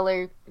of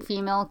color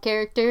female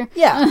character.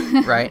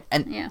 yeah, right?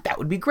 And Yeah. that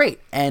would be great.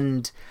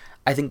 And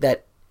I think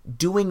that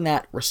doing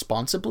that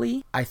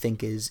responsibly, I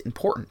think, is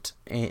important.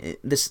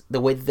 The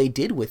way that they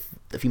did with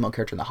the female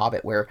character in The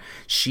Hobbit, where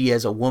she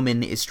as a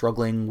woman is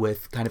struggling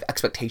with kind of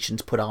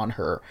expectations put on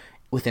her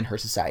within her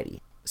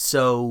society.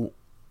 So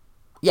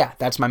yeah,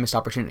 that's my missed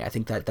opportunity. I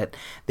think that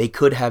they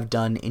could have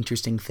done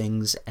interesting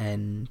things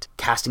and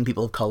casting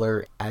people of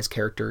color as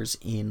characters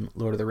in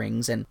Lord of the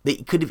Rings, and they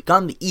could have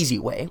gone the easy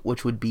way,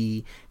 which would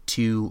be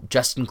to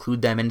just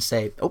include them and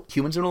say, oh,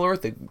 humans in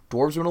Middle-earth, the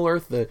dwarves in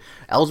Middle-earth, the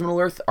elves in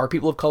Middle-earth are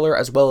people of color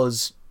as well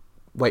as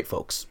white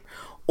folks.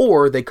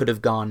 Or they could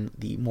have gone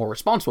the more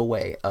responsible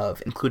way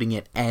of including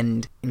it,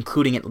 and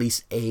including at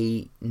least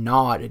a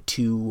nod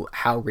to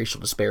how racial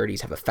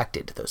disparities have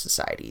affected those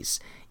societies,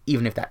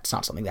 even if that's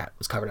not something that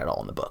was covered at all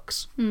in the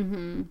books.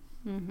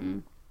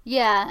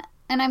 Yeah,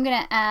 and I'm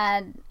going to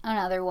add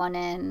another one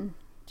in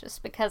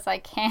just because I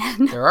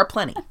can. There are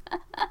plenty.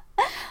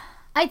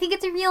 I think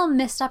it's a real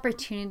missed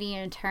opportunity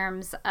in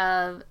terms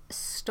of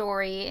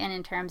story and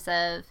in terms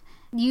of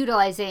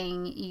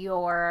utilizing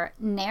your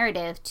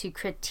narrative to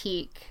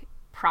critique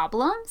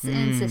problems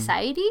in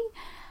society.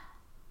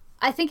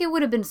 I think it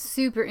would have been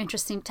super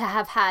interesting to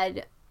have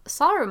had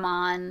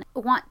Saruman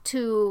want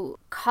to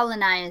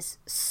colonize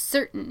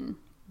certain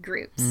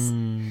groups.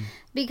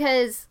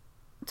 Because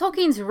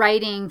Tolkien's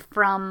writing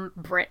from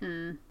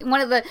Britain, one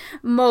of the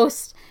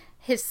most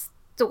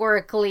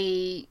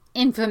historically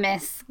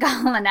infamous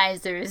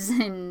colonizers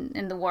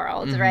in the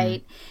world,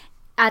 right?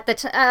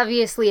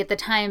 Obviously, at the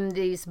time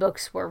these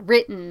books were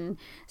written,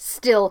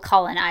 still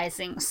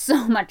colonizing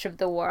so much of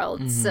the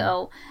world.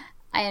 So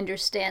I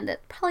understand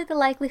that probably the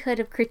likelihood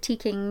of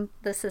critiquing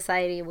the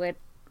society would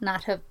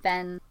not have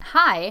been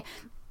high,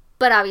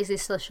 but obviously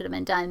still should have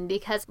been done,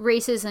 because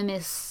racism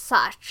is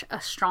such a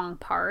strong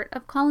part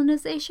of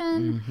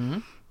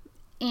colonization.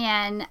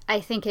 And I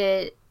think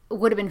it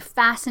would have been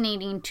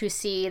fascinating to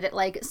see that,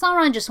 like,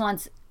 Sauron just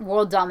wants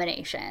world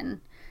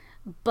domination.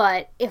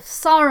 But if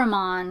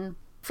Saruman,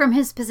 from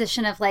his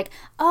position of like,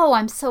 oh,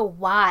 I'm so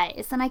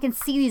wise and I can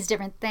see these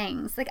different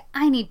things, like,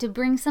 I need to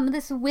bring some of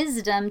this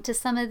wisdom to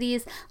some of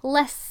these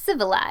less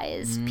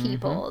civilized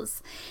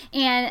peoples.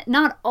 And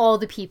not all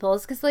the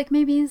peoples, because, like,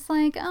 maybe it's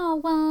like, oh,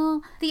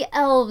 well, the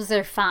elves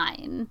are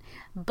fine,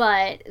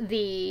 but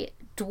the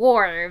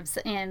dwarves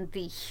and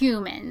the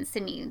humans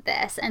need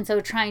this, and so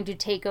trying to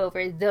take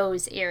over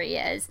those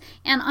areas,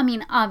 and I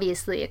mean,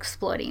 obviously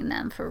exploiting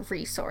them for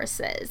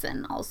resources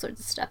and all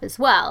sorts of stuff as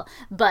well,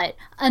 but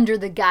under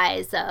the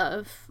guise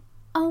of,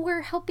 oh,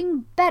 we're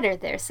helping better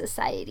their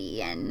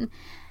society, and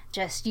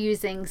just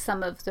using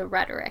some of the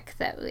rhetoric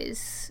that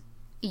was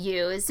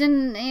used,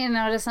 and, you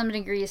know, to some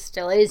degree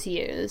still is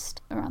used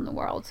around the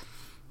world.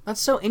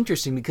 That's so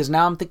interesting, because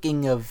now I'm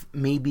thinking of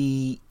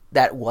maybe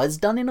that was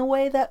done in a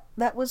way that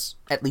was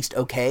at least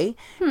okay,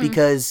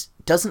 because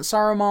doesn't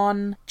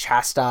Saruman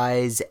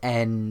chastise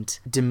and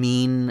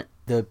demean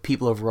the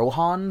people of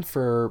Rohan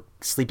for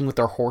sleeping with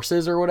their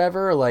horses or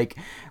whatever, like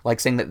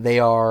saying that they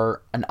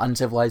are an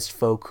uncivilized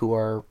folk who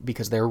are,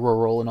 because they're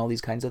rural and all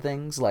these kinds of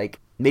things? Like,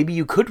 maybe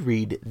you could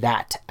read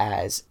that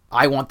as,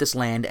 I want this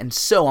land, and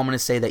so I'm going to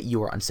say that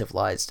you are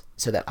uncivilized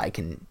so that I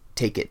can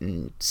take it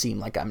and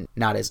seem like I'm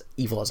not as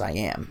evil as I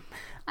am.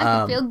 I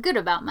can feel good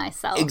about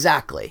myself.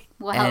 Exactly.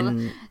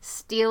 While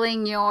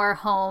stealing your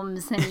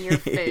homes and your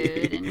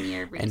food and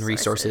your resources. And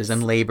resources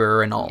and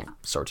labor and all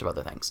sorts of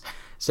other things.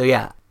 So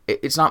yeah,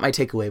 it's not my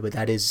takeaway, but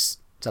that is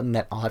something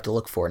that I'll have to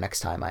look for next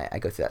time I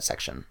go through that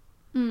section.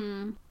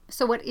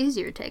 So what is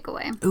your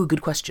takeaway? Ooh,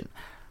 good question.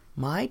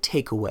 My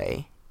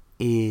takeaway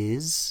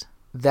is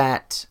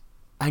that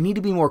I need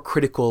to be more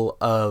critical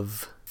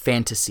of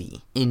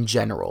fantasy in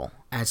general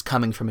as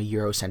coming from a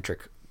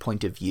Eurocentric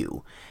point of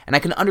view. And I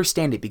can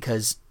understand it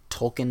because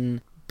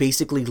Tolkien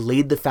basically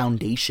laid the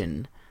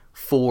foundation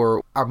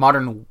for our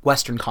modern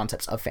Western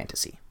concepts of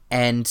fantasy.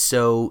 And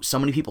so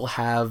many people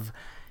have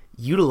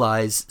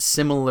utilized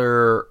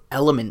similar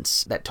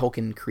elements that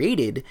Tolkien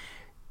created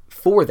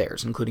for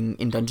theirs, including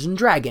in Dungeons and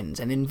Dragons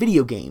and in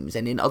video games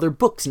and in other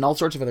books and all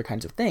sorts of other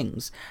kinds of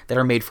things that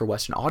are made for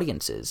Western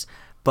audiences.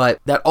 But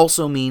that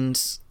also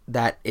means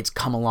that it's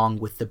come along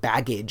with the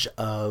baggage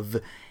of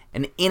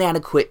an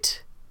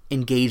inadequate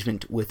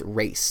engagement with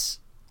race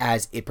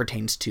as it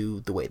pertains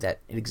to the way that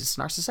it exists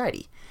in our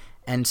society.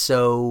 And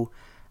so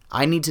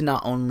I need to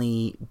not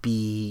only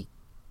be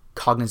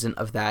cognizant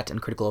of that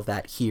and critical of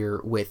that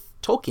here with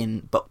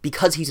Tolkien, but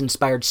because he's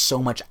inspired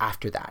so much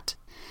after that.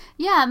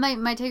 Yeah,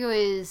 my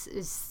takeaway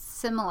is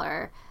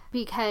similar,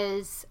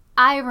 because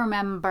I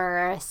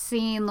remember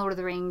seeing Lord of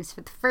the Rings for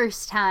the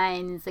first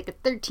time as like a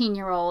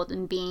 13-year-old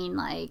and being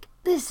like,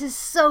 this is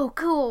so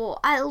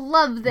cool. I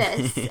love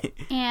this.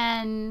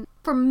 And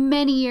for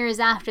many years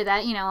after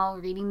that, you know,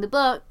 reading the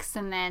books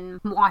and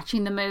then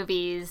watching the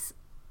movies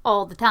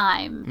all the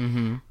time.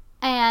 Mm-hmm.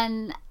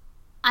 And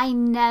I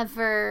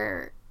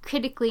never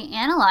critically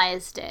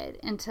analyzed it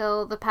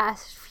until the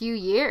past few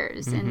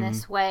years in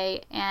this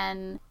way.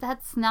 And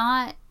that's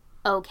not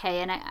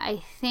okay. And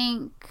I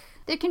think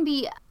there can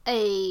be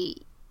a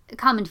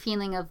common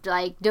feeling of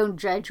like, don't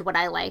judge what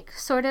I like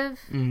sort of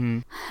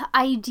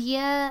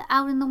idea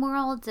out in the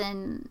world.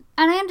 And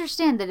I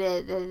understand that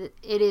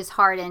it is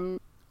hard. And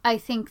I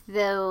think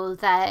though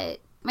that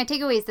my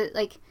takeaway is that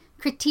like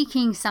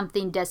critiquing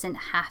something doesn't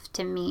have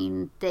to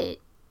mean that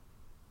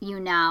you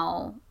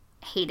now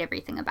hate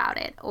everything about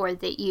it or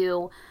that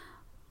you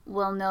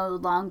will no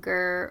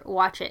longer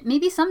watch it.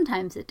 Maybe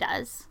sometimes it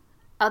does.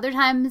 Other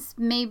times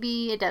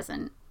maybe it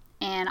doesn't.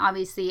 And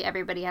obviously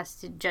everybody has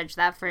to judge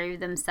that for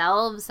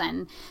themselves,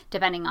 and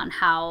depending on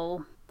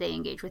how they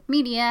engage with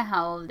media,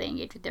 how they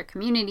engage with their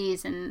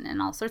communities,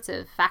 and all sorts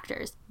of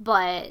factors.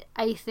 But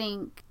I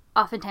think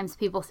oftentimes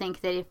people think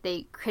that if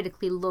they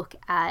critically look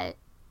at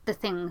the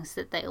things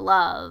that they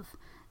love,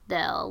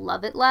 they'll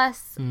love it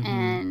less.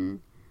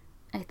 And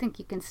I think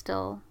you can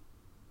still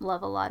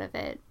love a lot of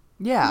it.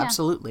 Yeah,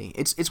 absolutely.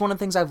 It's one of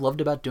the things I've loved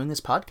about doing this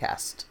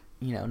podcast.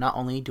 You know, not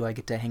only do I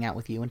get to hang out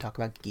with you and talk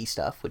about geeky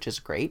stuff, which is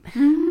great,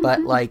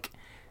 but like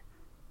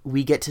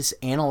we get to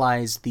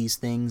analyze these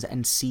things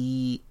and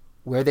see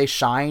where they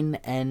shine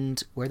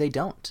and where they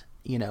don't.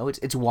 You know,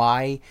 it's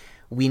why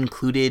we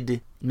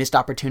included missed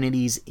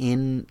opportunities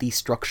in the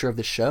structure of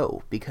the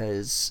show,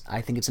 because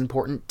I think it's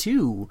important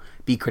to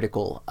be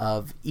critical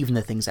of even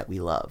the things that we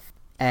love.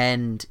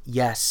 And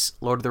yes,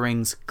 Lord of the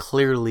Rings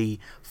clearly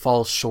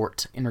falls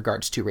short in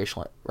regards to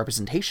racial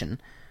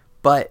representation,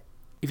 but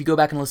if you go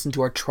back and listen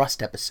to our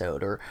Trust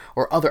episode or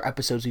other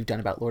episodes we've done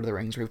about Lord of the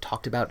Rings, where we've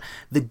talked about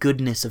the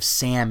goodness of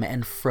Sam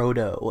and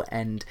Frodo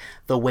and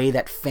the way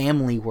that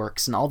family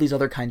works and all these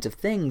other kinds of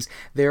things,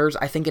 there's,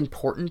 I think,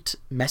 important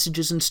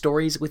messages and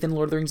stories within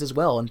Lord of the Rings as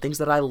well, and things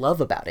that I love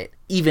about it,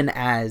 even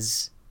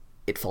as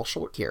it falls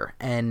short here.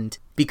 And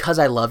because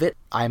I love it,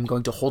 I'm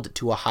going to hold it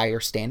to a higher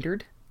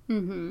standard.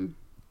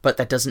 But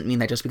that doesn't mean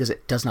that just because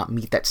it does not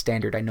meet that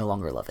standard, I no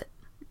longer love it.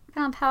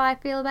 Kind of how I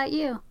feel about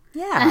you.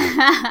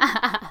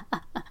 Yeah.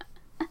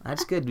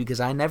 That's good,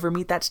 because I never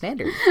meet that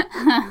standard.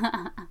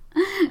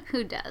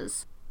 Who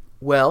does?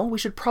 Well, we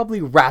should probably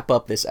wrap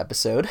up this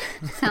episode.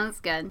 Sounds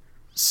good.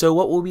 So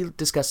what will we be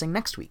discussing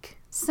next week?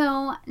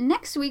 So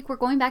next week we're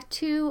going back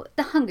to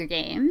the Hunger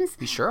Games.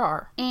 We sure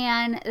are.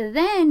 And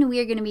then we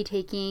are going to be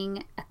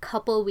taking a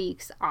couple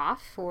weeks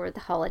off for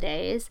the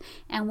holidays,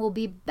 and we'll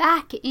be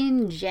back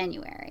in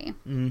January.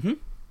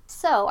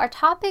 So our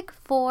topic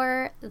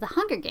for the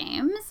Hunger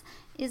Games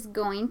is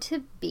going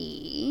to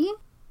be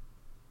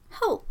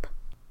hope.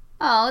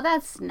 Oh,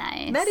 that's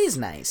nice. That is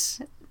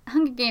nice.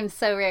 Hunger Games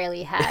so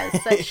rarely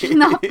has such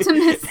an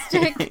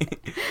optimistic...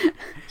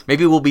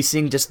 Maybe we'll be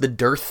seeing just the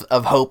dearth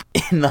of hope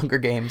in the Hunger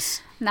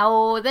Games.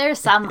 No, there's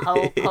some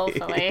hope,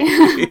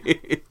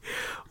 hopefully.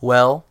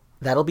 Well,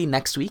 that'll be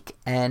next week,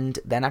 and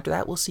then after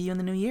that, we'll see you in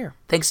the new year.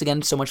 Thanks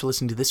again so much for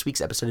listening to this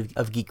week's episode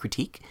of Geek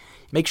Critique.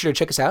 Make sure to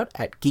check us out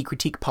at Geek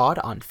Critique Pod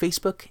on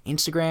Facebook,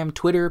 Instagram,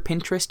 Twitter,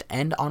 Pinterest,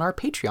 and on our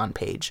Patreon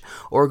page,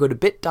 or go to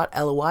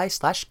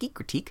bit.ly/Geek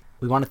Critique.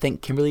 We want to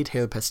thank Kimberly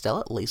Taylor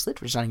Pastel at Lacelet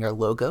for designing our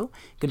logo.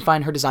 You can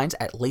find her designs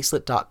at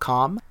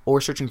lacelet.com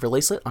or searching for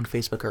Lacelet on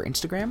Facebook or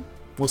Instagram.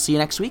 We'll see you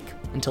next week.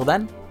 Until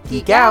then,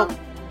 geek out!